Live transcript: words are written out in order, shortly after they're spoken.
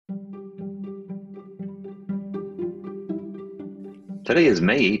Today is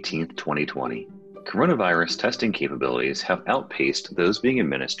May 18th, 2020. Coronavirus testing capabilities have outpaced those being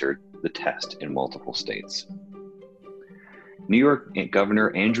administered the test in multiple states. New York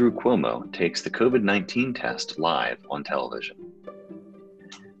Governor Andrew Cuomo takes the COVID-19 test live on television.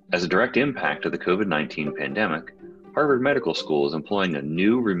 As a direct impact of the COVID-19 pandemic, Harvard Medical School is employing a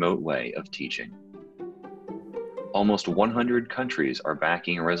new remote way of teaching. Almost 100 countries are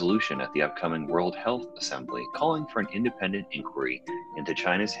backing a resolution at the upcoming World Health Assembly calling for an independent inquiry into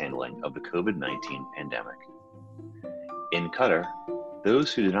China's handling of the COVID-19 pandemic. In Qatar,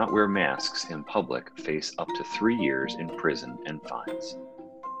 those who do not wear masks in public face up to 3 years in prison and fines.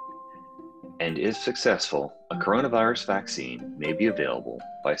 And if successful, a coronavirus vaccine may be available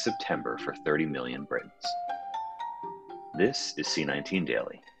by September for 30 million Britons. This is C19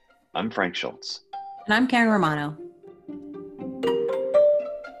 Daily. I'm Frank Schultz. And I'm Karen Romano.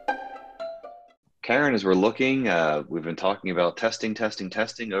 Karen, as we're looking, we've been talking about testing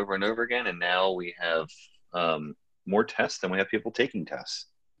over and over again, and now we have more tests than we have people taking tests.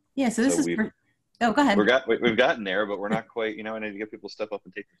 Yeah, so this is... Oh, go ahead. We've gotten there, but we're not quite, I need to get people to step up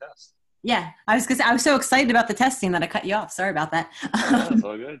and take the test. Yeah, I was so excited about the testing that I cut you off. Sorry about that. That's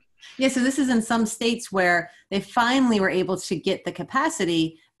all good. Yeah, so this is in some states where they finally were able to get the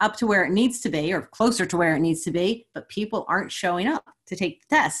capacity up to where it needs to be or closer to where it needs to be, but people aren't showing up to take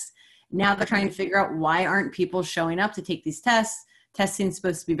the tests. Now they're trying to figure out why aren't people showing up to take these tests. Testing is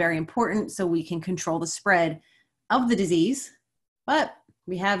supposed to be very important so we can control the spread of the disease, but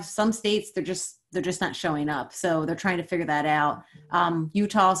we have some states, they're just not showing up. So they're trying to figure that out.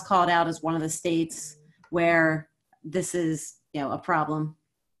 Utah's called out as one of the states where this is, a problem.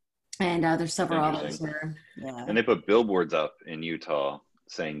 And there's several others where, yeah. And they put billboards up in Utah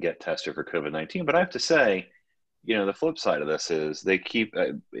saying get tested for COVID-19. But I have to say, the flip side of this is they keep,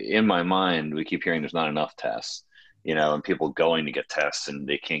 in my mind, we keep hearing there's not enough tests, and people going to get tests and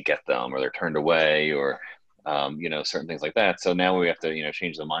they can't get them or they're turned away or, certain things like that. So now we have to,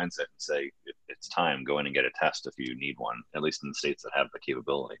 change the mindset and say it's time, go in and get a test if you need one, at least in the states that have the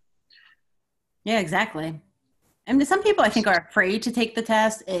capability. Yeah, exactly. And some people I think are afraid to take the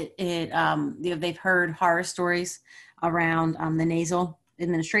test. They've heard horror stories around the nasal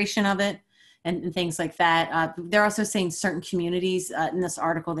administration of it and things like that. They're also saying certain communities in this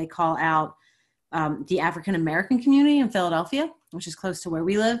article, they call out the African-American community in Philadelphia, which is close to where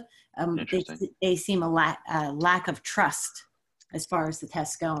we live. They seem a lack of trust as far as the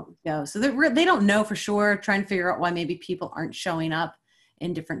tests go. So they don't know for sure, trying to figure out why maybe people aren't showing up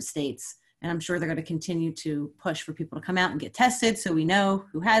in different states. And I'm sure they're going to continue to push for people to come out and get tested so we know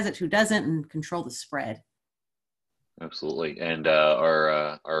who has it, who doesn't, and control the spread. Absolutely. And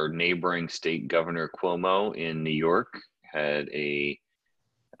our neighboring state governor Cuomo in New York had a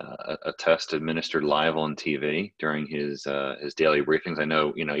test administered live on TV during his daily briefings. I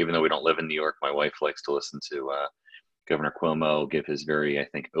know, even though we don't live in New York, my wife likes to listen to Governor Cuomo give his very, I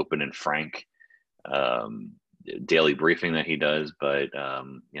think, open and frank daily briefing that he does. But,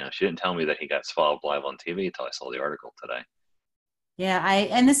 she didn't tell me that he got swallowed live on TV until I saw the article today. Yeah,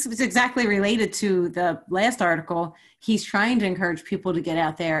 and this was exactly related to the last article. He's trying to encourage people to get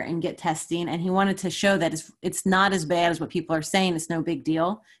out there and get testing, and he wanted to show that it's not as bad as what people are saying. It's no big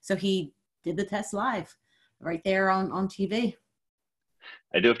deal. So he did the test live right there on TV.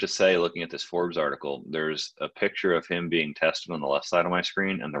 I do have to say, looking at this Forbes article, there's a picture of him being tested on the left side of my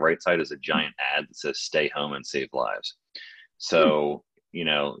screen, and the right side is a giant ad that says "Stay home and save lives." So,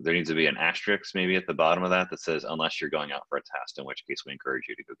 there needs to be an asterisk maybe at the bottom of that says, unless you're going out for a test, in which case we encourage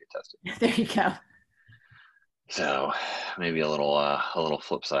you to go get tested. There you go. So maybe a little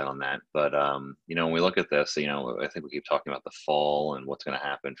flip side on that. But, when we look at this, I think we keep talking about the fall and what's going to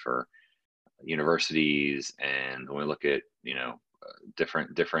happen for universities. And when we look at,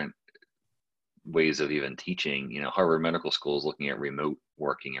 different ways of even teaching, Harvard Medical School is looking at remote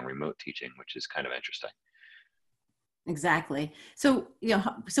working and remote teaching, which is kind of interesting. Exactly. So,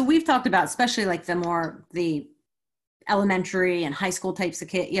 so we've talked about, especially like the elementary and high school types of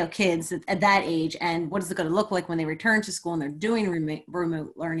kids at that age, and what is it going to look like when they return to school and they're doing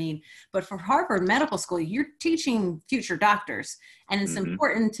remote learning. But for Harvard Medical School, you're teaching future doctors, and it's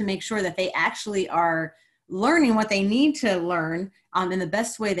important to make sure that they actually are learning what they need to learn in the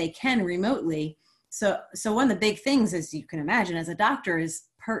best way they can remotely. So one of the big things, as you can imagine, as a doctor is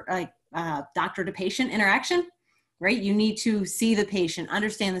doctor to patient interaction. Right? You need to see the patient,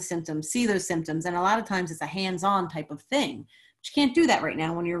 understand the symptoms, see those symptoms. And a lot of times it's a hands-on type of thing. But you can't do that right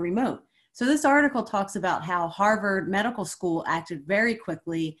now when you're remote. So this article talks about how Harvard Medical School acted very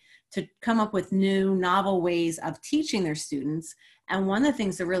quickly to come up with new, novel ways of teaching their students. And one of the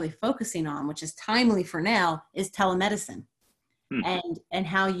things they're really focusing on, which is timely for now, is telemedicine. Hmm. and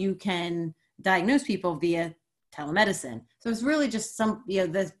how you can diagnose people via telemedicine. So it's really just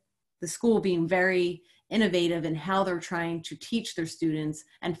the school being very innovative in how they're trying to teach their students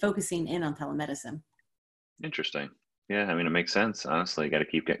and focusing in on telemedicine. Interesting. Yeah, I mean, it makes sense. Honestly, you got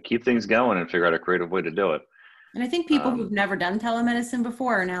to keep things going and figure out a creative way to do it. And I think people who've never done telemedicine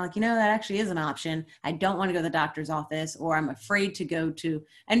before are now like, that actually is an option. I don't want to go to the doctor's office, or I'm afraid to go to,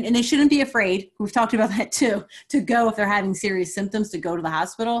 and they shouldn't be afraid. We've talked about that too, to go if they're having serious symptoms to go to the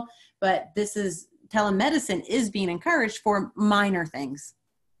hospital. But telemedicine is being encouraged for minor things,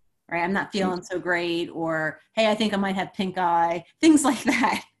 right? I'm not feeling so great, or, hey, I think I might have pink eye, things like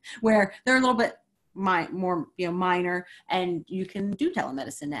that, where they're a little bit more, minor, and you can do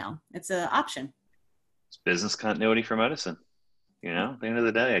telemedicine now. It's an option. It's business continuity for medicine. At the end of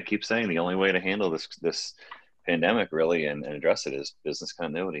the day, I keep saying the only way to handle this pandemic really and address it is business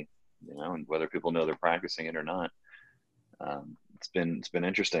continuity. And whether people know they're practicing it or not. It's been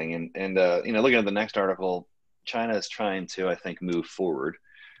interesting. And looking at the next article, China is trying to, I think, move forward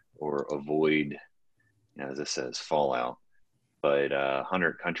or avoid, as this says, fallout. But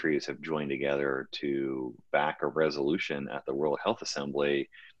 100 countries have joined together to back a resolution at the World Health Assembly.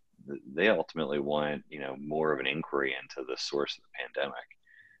 They ultimately want, more of an inquiry into the source of the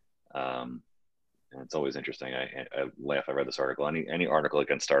pandemic. And it's always interesting. I laugh. I read this article. Any article that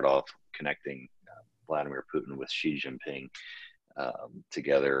can start off connecting Vladimir Putin with Xi Jinping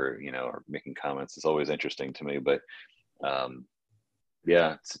together, or making comments, is always interesting to me. But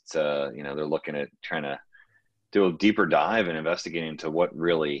yeah, it's they're looking at trying to do a deeper dive and investigating into what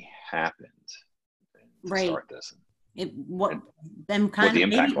really happened to start this. What the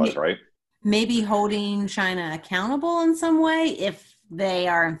impact was, right? Maybe holding China accountable in some way if they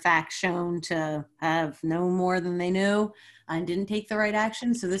are in fact shown to have known more than they knew and didn't take the right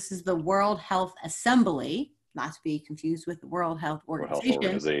action. So this is the World Health Assembly, not to be confused with the World Health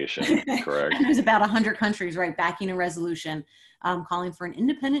Organization. Correct. And there's about 100 countries, right, backing a resolution calling for an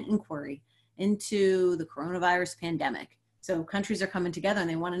independent inquiry into the coronavirus pandemic. So countries are coming together and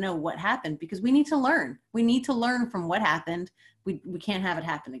they want to know what happened, because we need to learn. We need to learn from what happened. We can't have it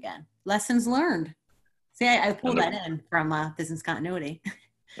happen again. Lessons learned. See, I pulled that in from business continuity.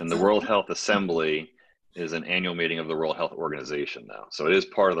 And the World Health Assembly is an annual meeting of the World Health Organization now. So it is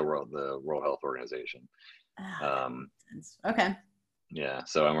part of the World Health Organization. Okay. Yeah.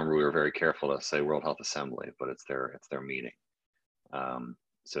 So I remember we were very careful to say World Health Assembly, but it's their meeting.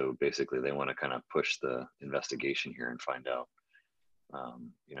 So basically they want to kind of push the investigation here and find out,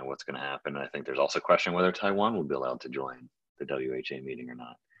 what's going to happen. And I think there's also a question whether Taiwan will be allowed to join the WHA meeting or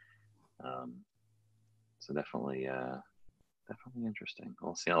not. So definitely interesting.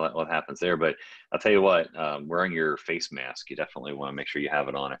 We'll see what happens there. But I'll tell you what, wearing your face mask, you definitely want to make sure you have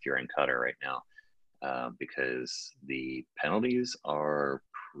it on if you're in Qatar right now, because the penalties are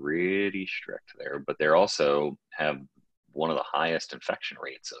pretty strict there. But they also have one of the highest infection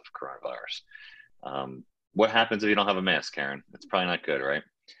rates of coronavirus. What happens if you don't have a mask, Karen? It's probably not good, right?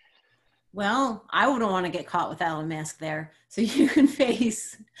 Well, I wouldn't want to get caught without a mask there. So you can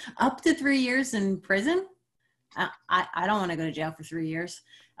face up to 3 years in prison. I don't want to go to jail for 3 years.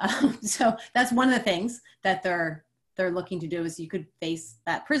 So that's one of the things that they're looking to do, is you could face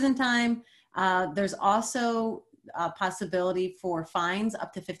that prison time. There's also a possibility for fines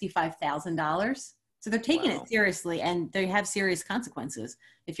up to $55,000. So they're taking it seriously, and they have serious consequences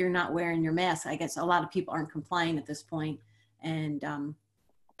if you're not wearing your mask. I guess a lot of people aren't complying at this point, and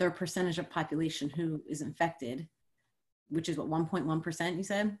their percentage of population who is infected, which is what, 1.1%, you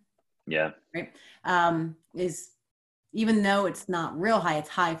said? Yeah. Right. Is, even though it's not real high, it's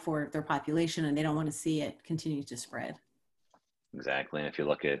high for their population, and they don't want to see it continue to spread. Exactly. And if you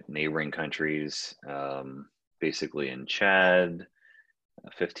look at neighboring countries, basically in Chad,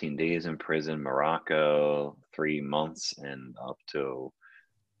 15 days in prison, Morocco, 3 months, and up to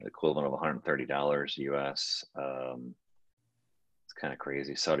the equivalent of $130 US. It's kind of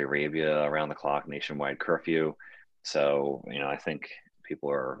crazy. Saudi Arabia, around the clock, nationwide curfew. So, I think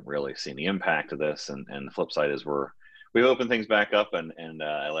people are really seeing the impact of this. And the flip side is we've opened things back up, and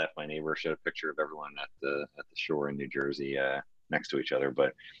I laughed. My neighbor showed a picture of everyone at the shore in New Jersey, next to each other,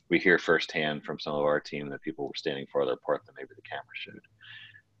 but we hear firsthand from some of our team that people were standing farther apart than maybe the camera showed.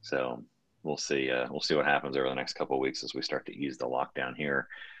 So we'll see what happens over the next couple of weeks as we start to ease the lockdown here.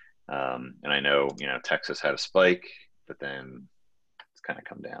 And I know, Texas had a spike, but then it's kind of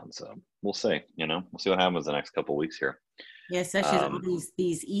come down. So we'll see, we'll see what happens the next couple of weeks here. Yeah, especially all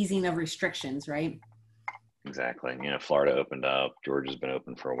these easing of restrictions, right? Exactly. Florida opened up. Georgia's been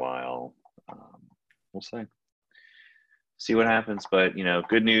open for a while. We'll see. see what happens. But,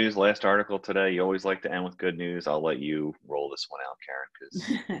 good news, last article today. You always like to end with good news. I'll let you roll this one out, Karen,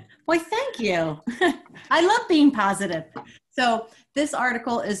 because Why, thank you. I love being positive. So this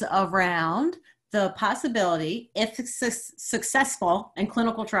article is around the possibility, if successful in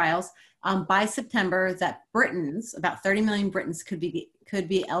clinical trials, by September, that Britons, about 30 million Britons, could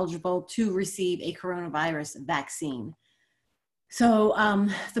be eligible to receive a coronavirus vaccine. So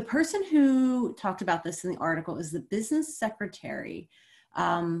the person who talked about this in the article is the business secretary,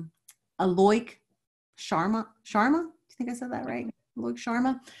 Aloik Sharma. Sharma? Do you think I said that right? Aloik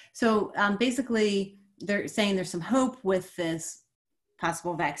Sharma. So basically, they're saying there's some hope with this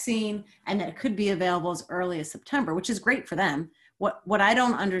possible vaccine, and that it could be available as early as September, which is great for them. What I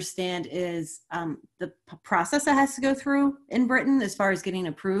don't understand is the process that has to go through in Britain as far as getting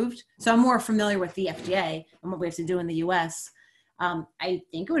approved. So I'm more familiar with the FDA and what we have to do in the US. I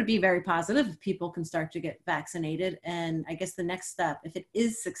think it would be very positive if people can start to get vaccinated. And I guess the next step, if it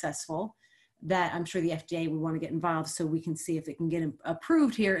is successful, that I'm sure the FDA would want to get involved so we can see if it can get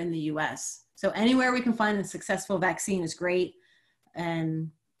approved here in the US. So anywhere we can find a successful vaccine is great. And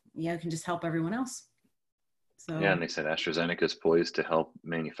it can just help everyone else. So, yeah, and they said AstraZeneca is poised to help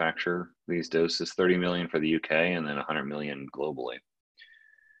manufacture these doses, 30 million for the UK and then 100 million globally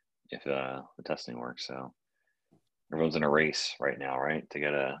if the testing works. So everyone's in a race right now, right, to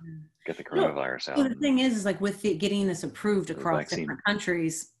get the coronavirus out. So the thing is like with getting this approved across different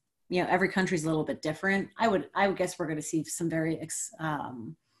countries, every country's a little bit different. I would guess we're going to see some very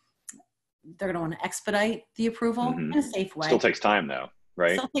they're going to want to expedite the approval in a safe way. Still takes time though,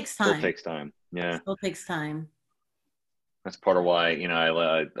 right? Still takes time. Yeah. Still takes time. That's part of why,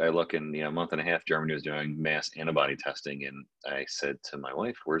 I look in, a month and a half, Germany was doing mass antibody testing. And I said to my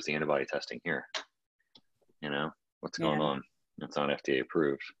wife, where's the antibody testing here? What's going on? It's not FDA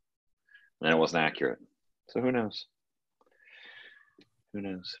approved. And it wasn't accurate. So who knows?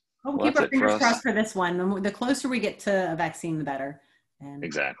 Well, we'll keep our fingers crossed for this one. The closer we get to a vaccine, the better. And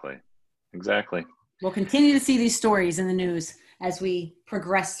Exactly. We'll continue to see these stories in the news as we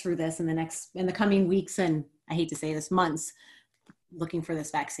progress through this in the coming weeks, and I hate to say this, months, looking for this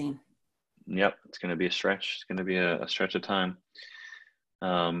vaccine. Yep, it's going to be a stretch. It's going to be a stretch of time.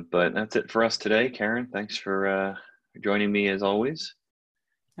 But that's it for us today. Karen, thanks for joining me as always.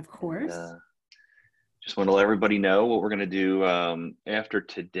 Of course. Just want to let everybody know what we're going to do after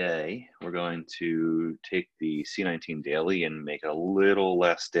today. We're going to take the C19 Daily and make it a little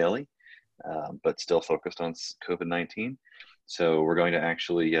less daily, but still focused on COVID-19. So we're going to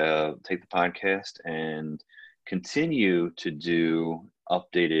actually take the podcast and continue to do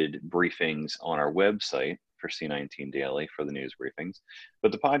updated briefings on our website for C19 Daily for the news briefings.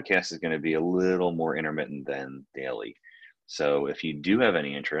 But the podcast is going to be a little more intermittent than daily. So if you do have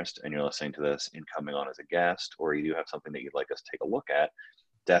any interest and you're listening to this and coming on as a guest, or you do have something that you'd like us to take a look at,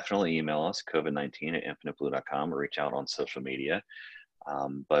 definitely email us, covid19@infiniteblue.com, or reach out on social media.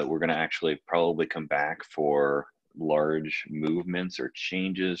 But we're going to actually probably come back for large movements or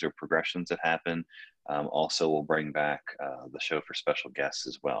changes or progressions that happen. Also, we'll bring back the show for special guests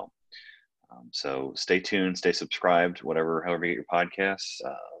as well. So stay tuned, stay subscribed, however you get your podcasts,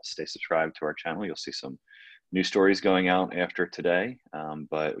 stay subscribed to our channel. You'll see some new stories going out after today,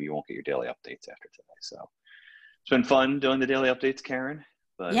 but you won't get your daily updates after today. So it's been fun doing the daily updates, Karen.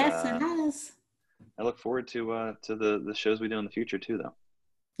 But yes, it has. I look forward to the shows we do in the future too, though.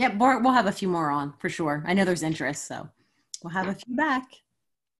 Yeah, we'll have a few more on for sure. I know there's interest, so we'll have a few back.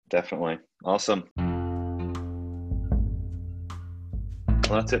 Definitely. Awesome.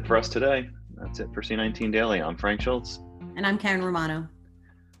 Well, that's it for us today. That's it for C19 Daily. I'm Frank Schultz. And I'm Karen Romano.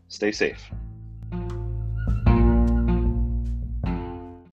 Stay safe.